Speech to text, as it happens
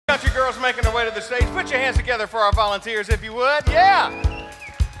girls making their way to the stage. Put your hands together for our volunteers, if you would. Yeah.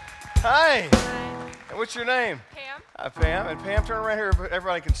 Hi. And what's your name? Pam. Hi, Pam. And Pam, turn around here so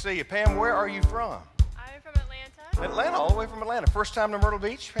everybody can see you. Pam, where are you from? I'm from Atlanta. Atlanta, all the way from Atlanta. First time to Myrtle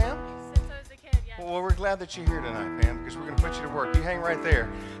Beach, Pam? Since I was a kid, yes. Well, we're glad that you're here tonight, Pam, because we're going to put you to work. You hang right there.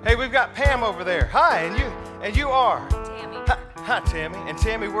 Hey, we've got Pam over there. Hi, and you are? Tammy. Hi, Tammy. And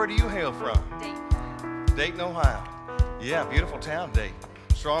Tammy, where do you hail from? Dayton. Dayton, Ohio. Yeah, beautiful town, Dayton.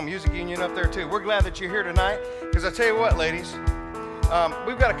 Strong music union up there, too. We're glad that you're here tonight, because I tell you what, ladies,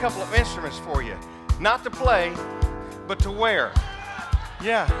 we've got a couple of instruments for you. Not to play, but to wear.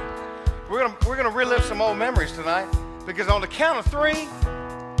 Yeah. We're gonna relive some old memories tonight, because on the count of three,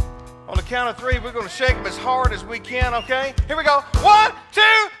 we're gonna shake them as hard as we can, okay? Here we go. 1, 2,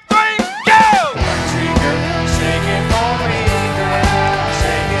 3, go! Country girl, shake it for me, girl.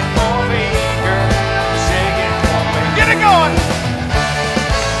 Shake it for me, girl. Shake it for me. Get it going!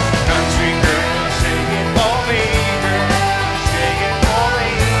 Country girl, shake it for me, girl. Shake it for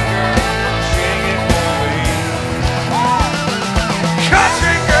me, girl. Shake it for me.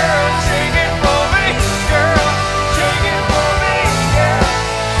 Country girl, shake it for me, girl. Shake it for me, girl.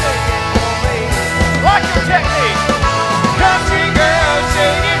 Shake it for me. Like your technique. Country girl,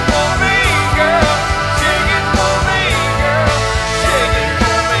 shake it for me, girl. Shake it for me, girl. Shake it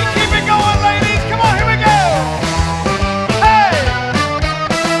for me. Keep it going, ladies. Come on, here we go. Hey!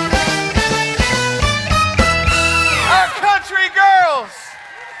 Our country girls.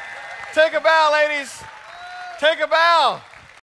 Take a bow, ladies. Take a bow.